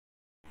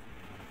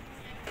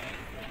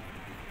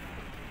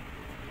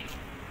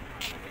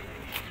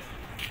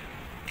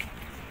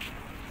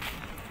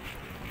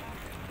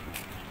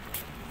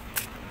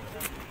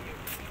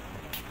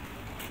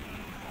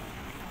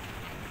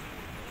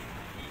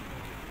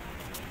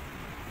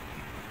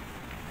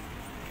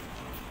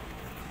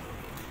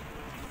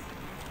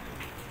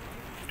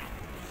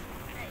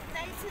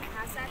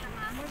山的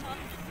吗？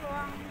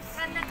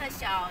看那个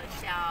小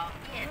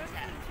叶子。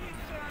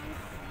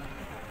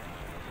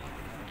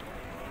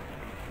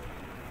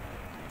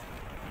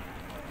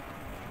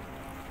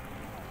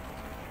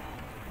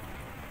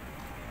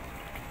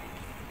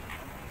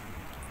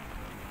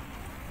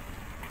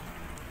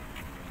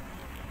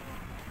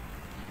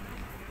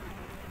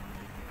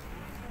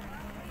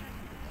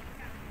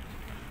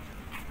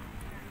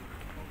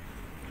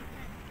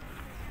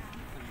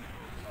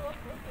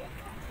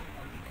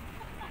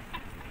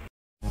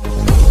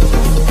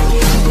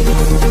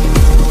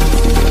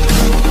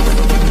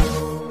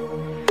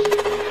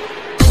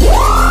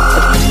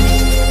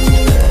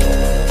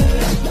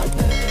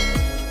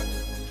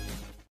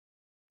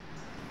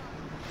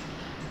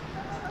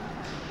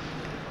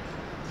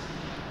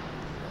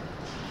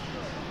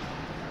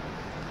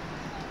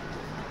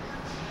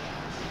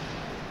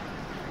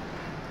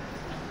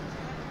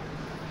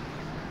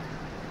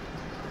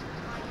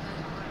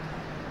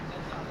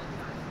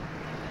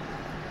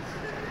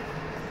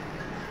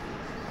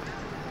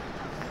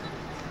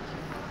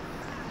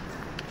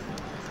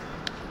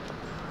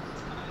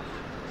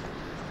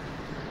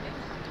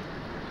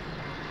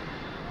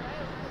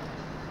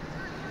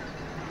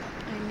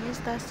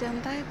Stasiun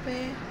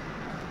Taipei.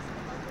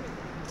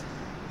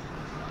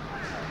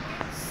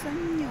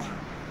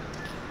 Senyum.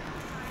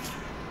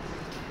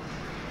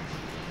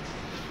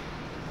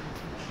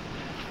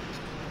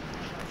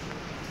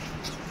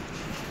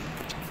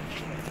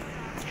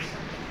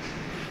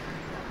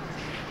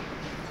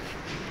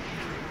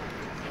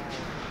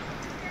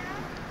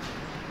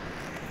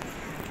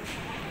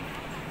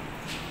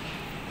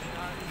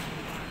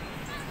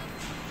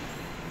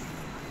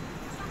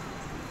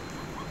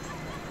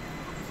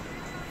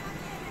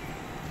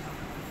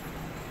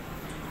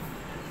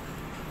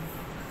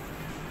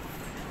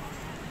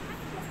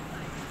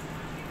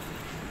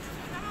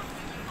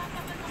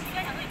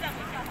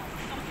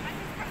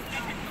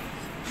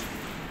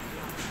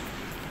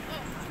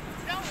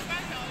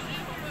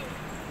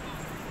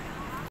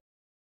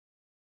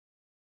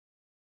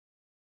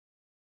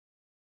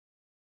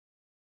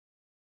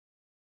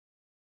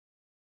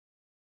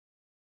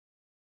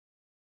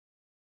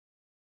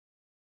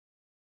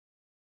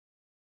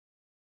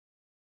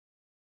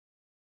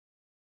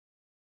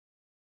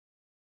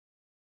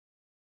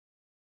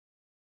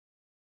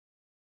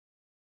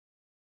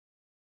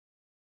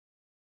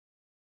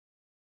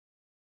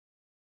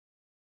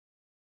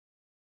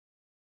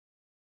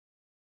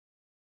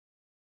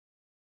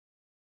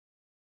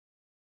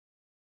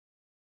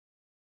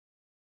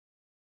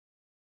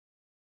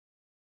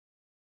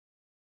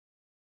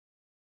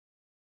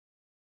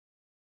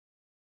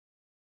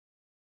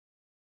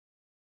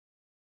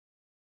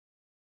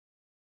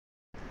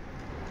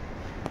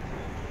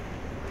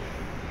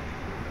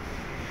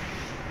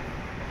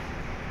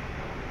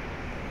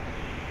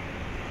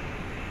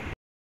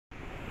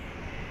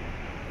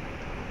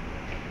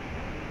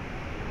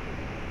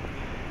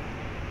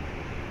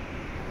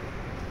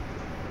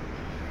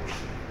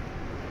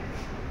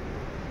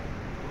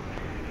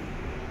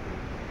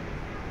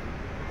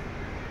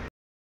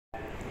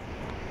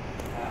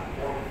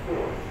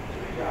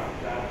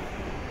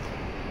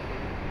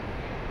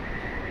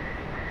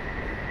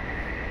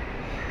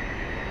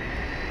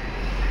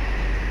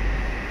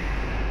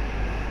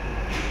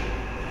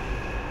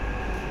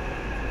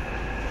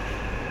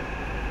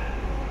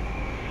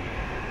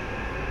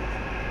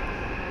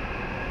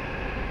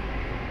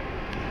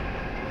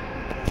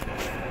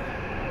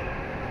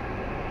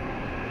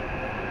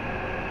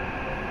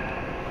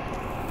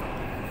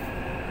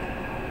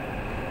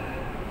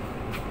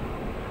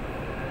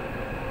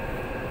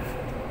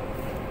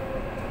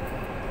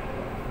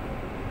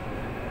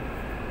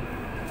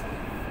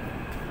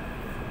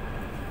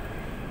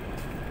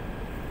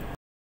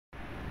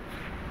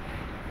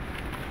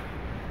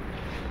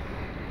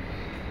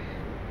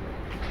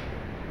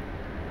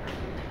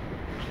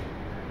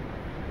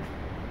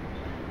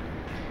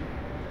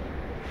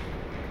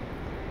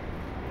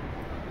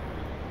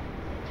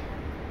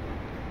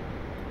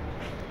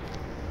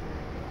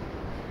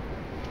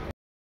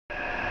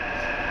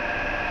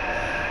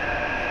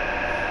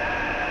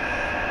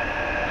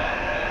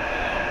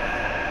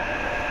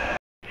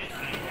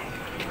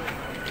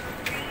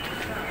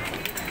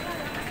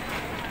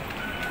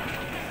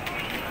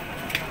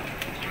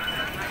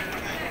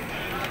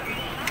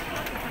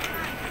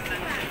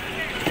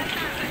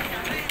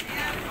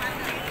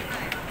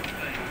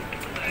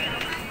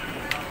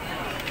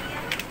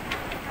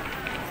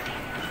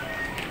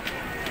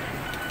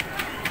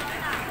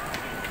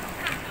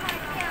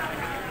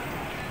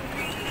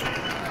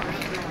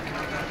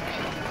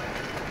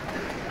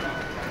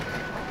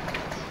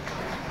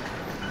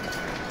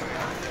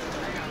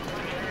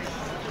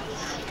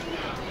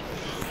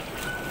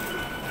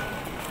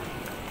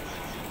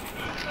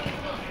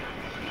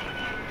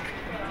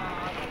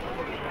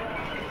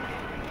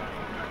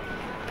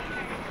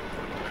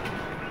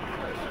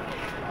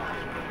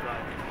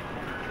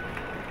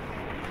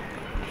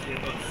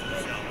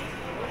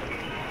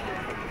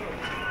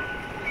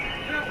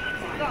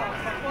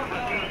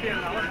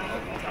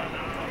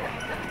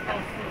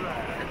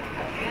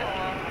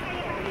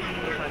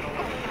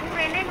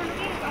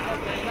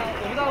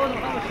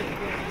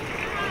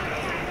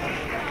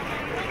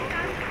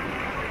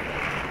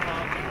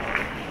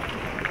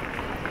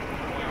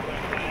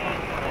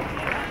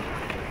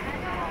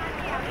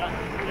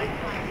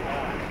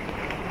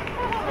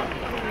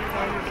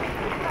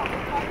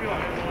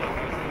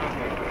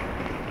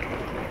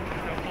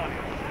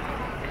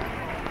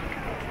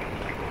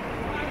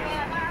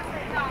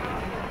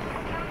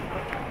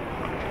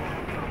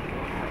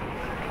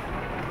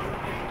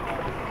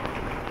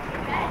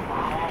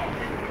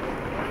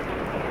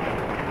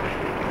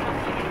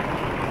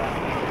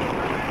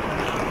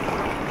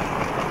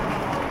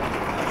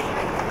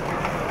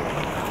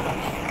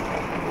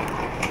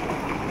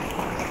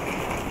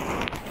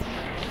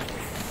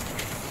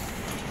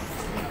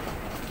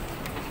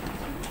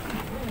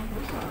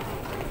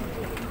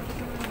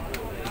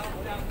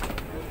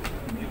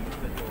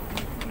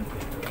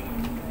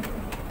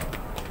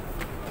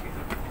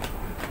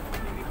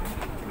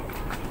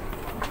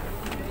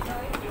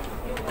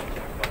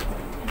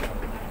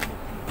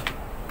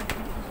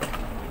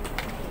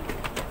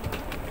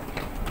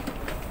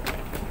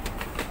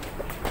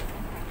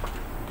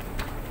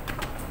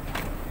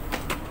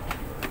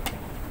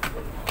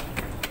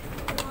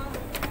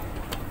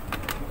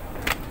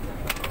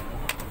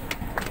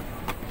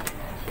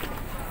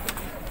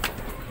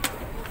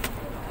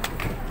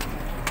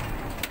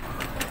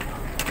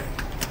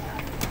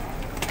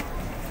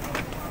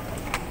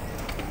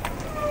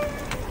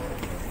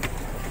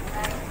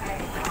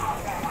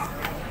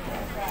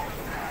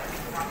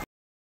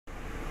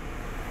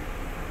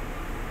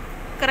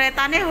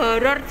 Keretane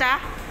horor cah.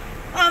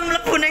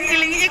 Mlebu ning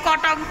iling iki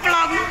kotong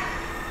plong.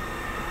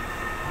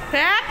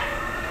 Beb.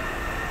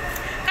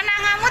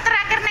 Kenanganmu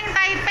terakhir ning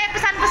Taipei,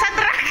 pesan-pesan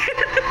terakhir.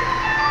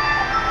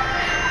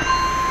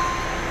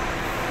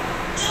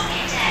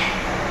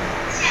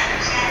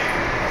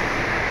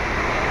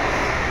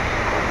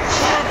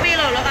 Kopi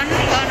lho kan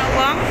gak ono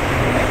wong.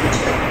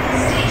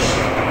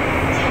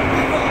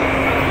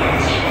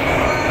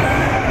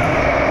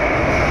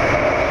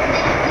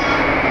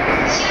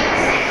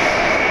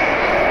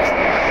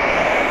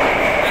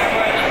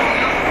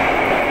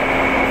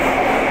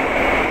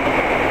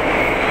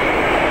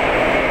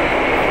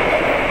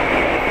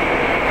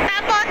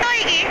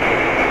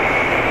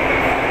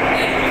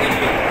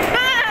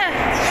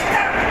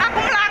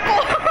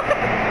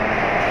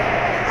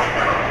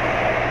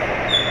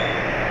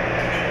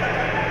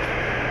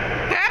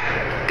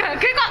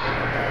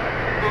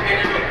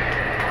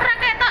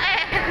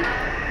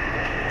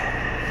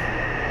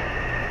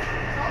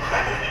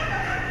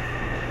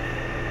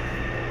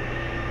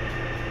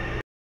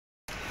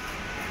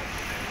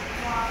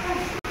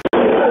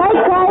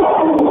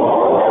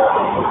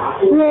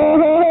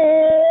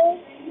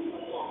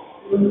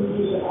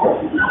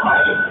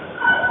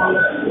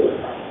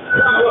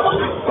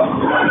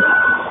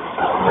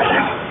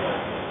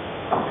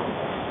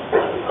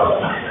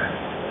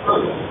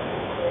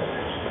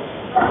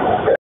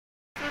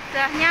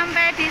 Sudah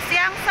nyampe di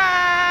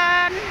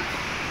Siangsan.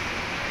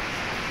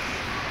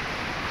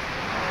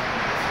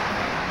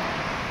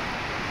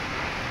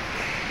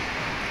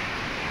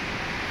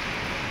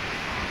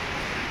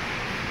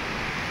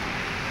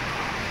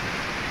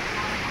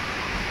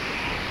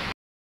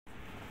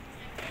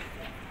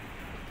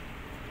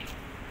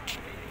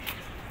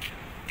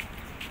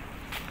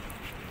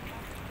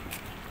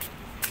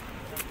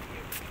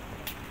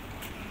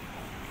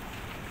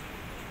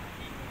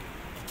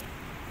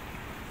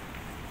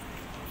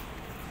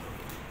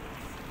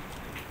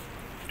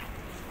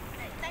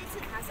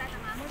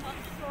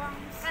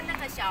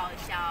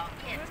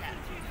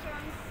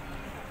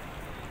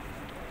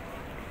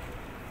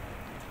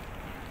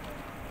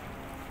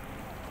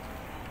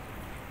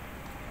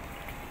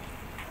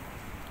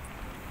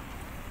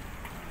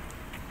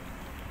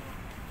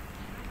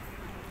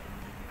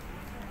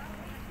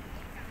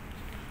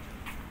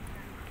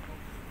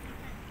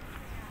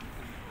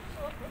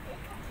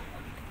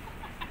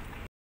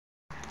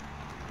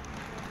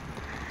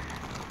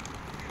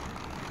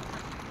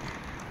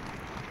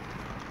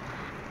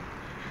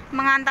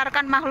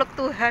 Mengantarkan makhluk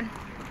Tuhan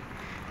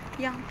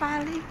yang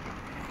paling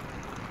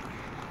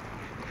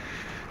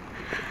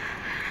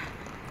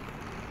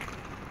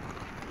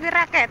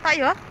wira ketok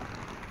ya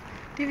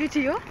di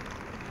video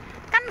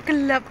kan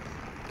gelap.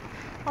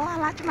 Oh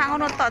alah cuma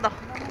ngono tok toh.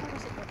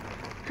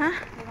 Hah?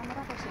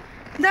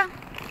 Ndang.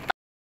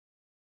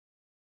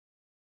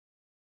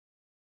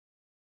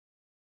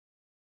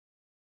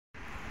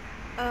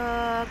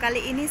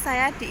 Kali ini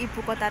saya di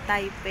ibu kota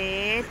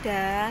Taipei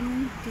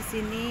dan di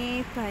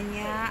sini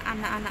banyak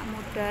anak-anak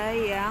muda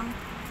yang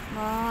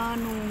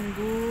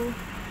menunggu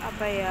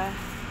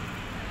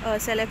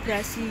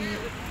selebrasi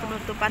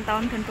penutupan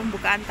tahun dan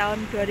pembukaan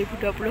tahun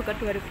 2020 ke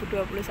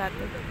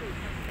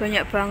 2021.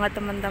 Banyak banget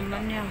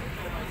teman-teman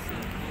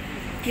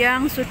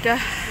yang sudah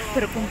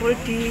berkumpul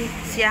di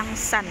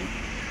Siangsan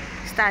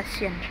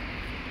stasiun.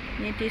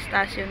 Ini di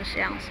stasiun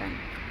Siangsan.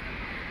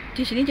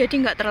 Di sini jadi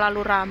nggak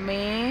terlalu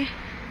rame.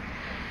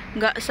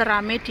 Nggak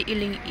serame di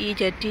Iling I,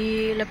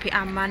 jadi lebih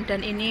aman.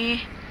 Dan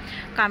ini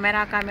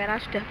kamera-kamera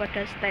sudah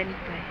pada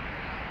standby.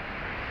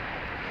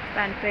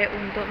 standby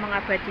untuk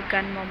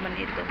mengabadikan momen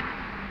itu.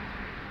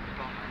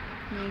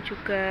 Ini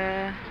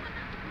juga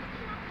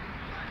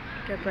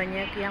ada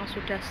banyak yang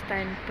sudah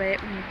standby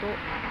untuk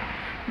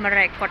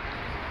merekod,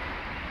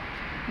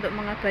 untuk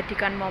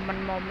mengabadikan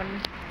momen-momen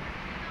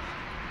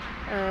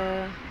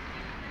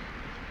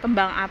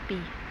kembang api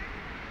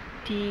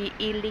di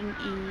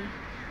Iling-i.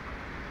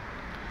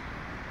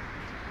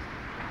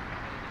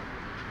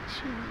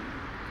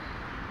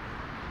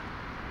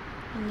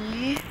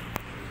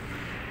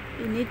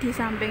 Ini di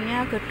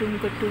sampingnya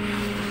gedung-gedung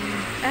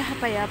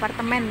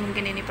apartemen,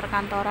 mungkin ini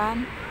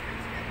perkantoran.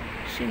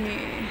 Sini.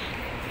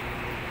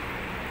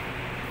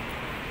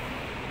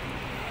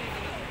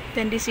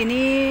 Dan di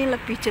sini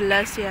lebih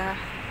jelas ya.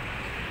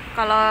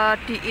 Kalau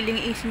di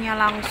Iling isinya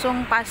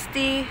langsung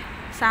pasti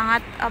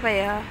sangat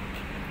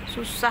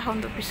susah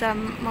untuk bisa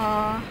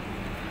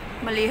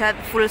melihat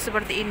full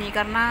seperti ini,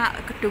 karena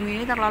gedung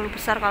ini terlalu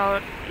besar kalau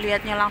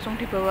lihatnya langsung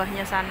di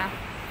bawahnya sana.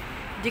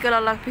 Jadi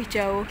kalau lebih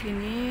jauh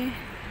ini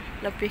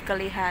lebih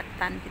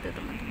kelihatan gitu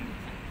teman-teman.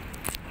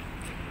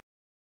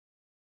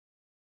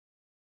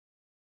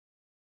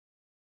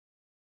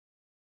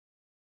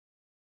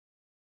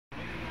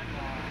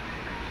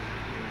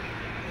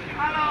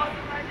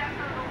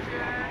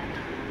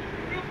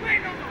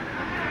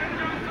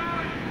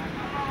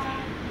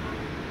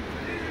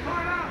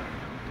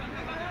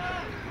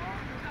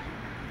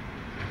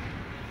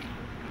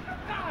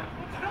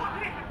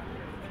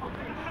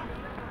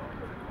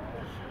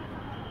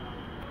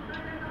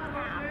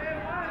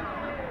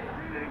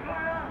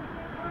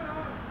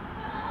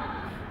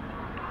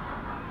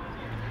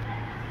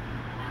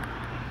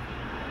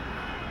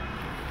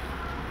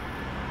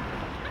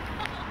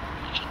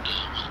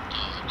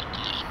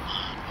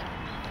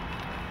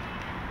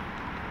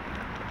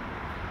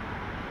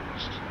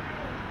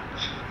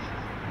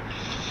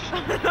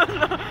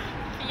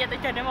 Iya tuh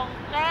jadi mau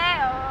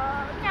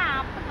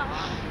nyapet dong.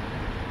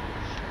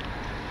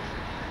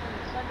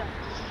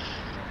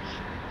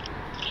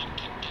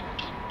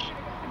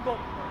 Bom.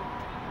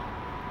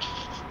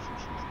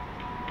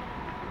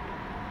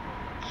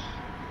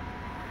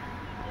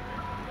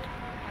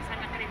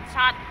 Masanya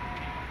screenshot.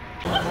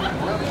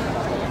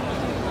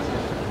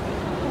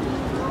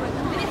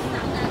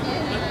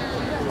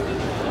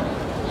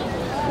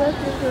 Pas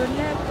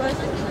videonya pas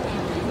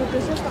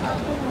bagusnya Pak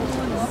aku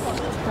ngomong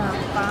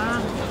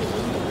gampang.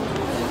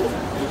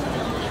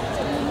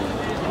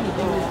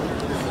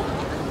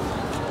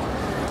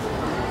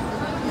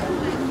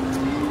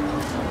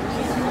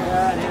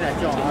 Ya, ini là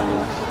chọn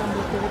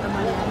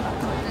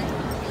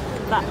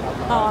tak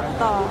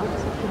toto.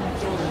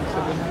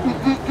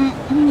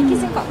 Ini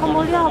sih kok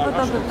kemulia apa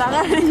tuh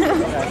bentangan?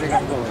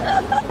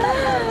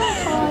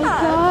 Oh my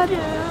god.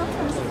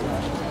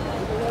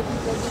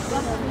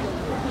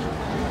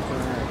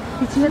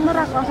 Bijinya tuh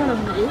rasa loh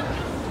ini.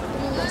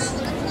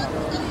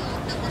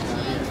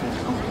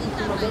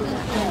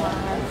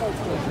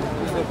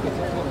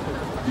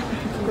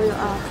 Koyo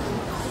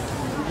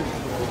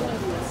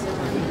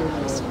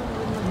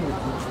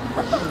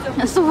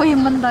suwi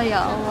men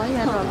ya Allah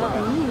ya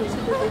Rabbi.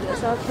 Sudah tidak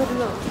sabar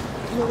loh.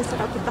 Ya wis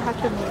aku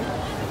tahaken ya.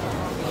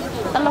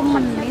 3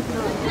 menit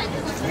loh.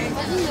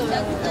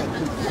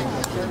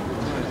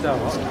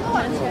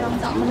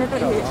 Menit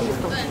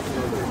itu.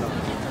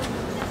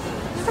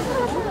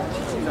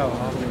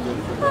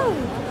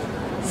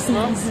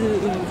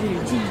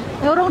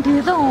 Ya orang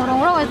dihitung,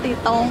 orang wis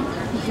dihitung.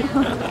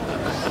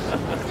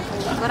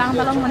 Kurang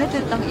 3 menit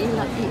dihitung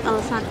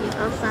ilsan.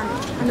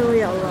 Aduh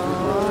ya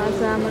Allah.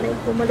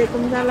 Assalamualaikum.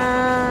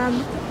 Waalaikumsalam.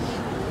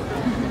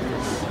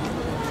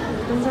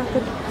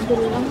 Sakit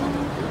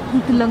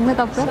delengnya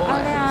tapi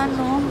ale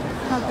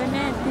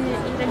HP-nya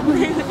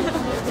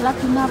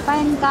lagi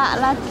ngapain Kak?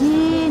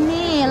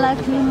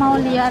 Lagi mau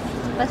lihat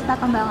pesta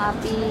kembang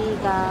api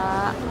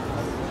Kak.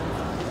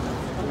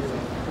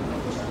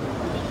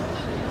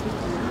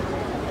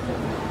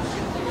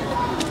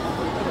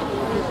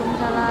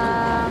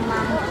 Waalaikumsalam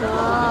Mang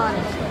John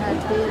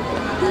hadir,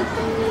 terima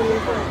kasih.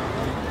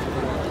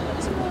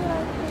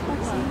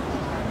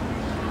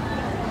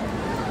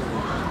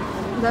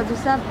 Nggak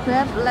bisa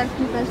Beb live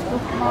di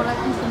Facebook, mau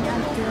live di sini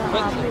aja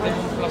apa gitu.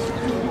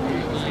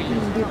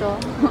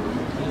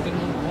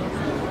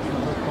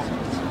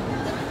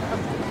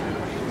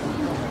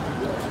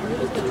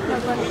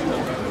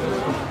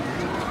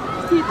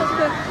 Gitu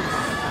Beb.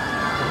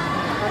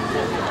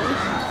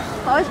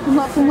 Kok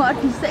bunga-bunga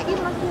dhisik iki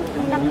masih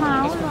kan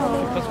mau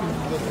loh.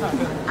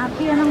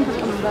 Api emang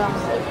berkembang.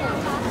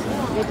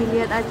 Jadi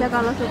lihat aja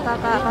kalau suka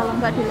Kak, kalau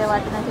nggak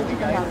dilewatin aja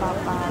juga nggak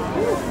apa-apa.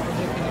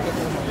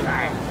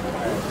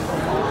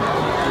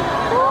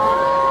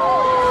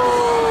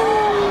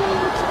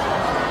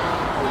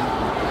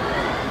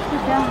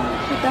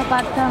 Sudah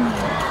padam.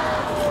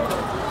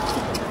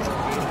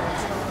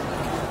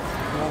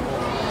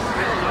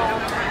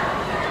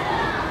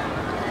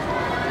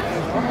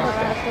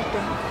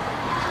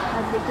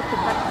 Nanti ke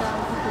dekat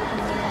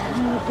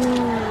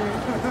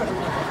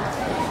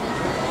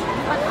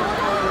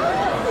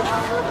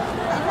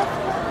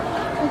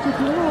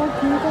jadi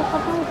lagi apa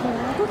apa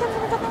aku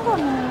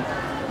kan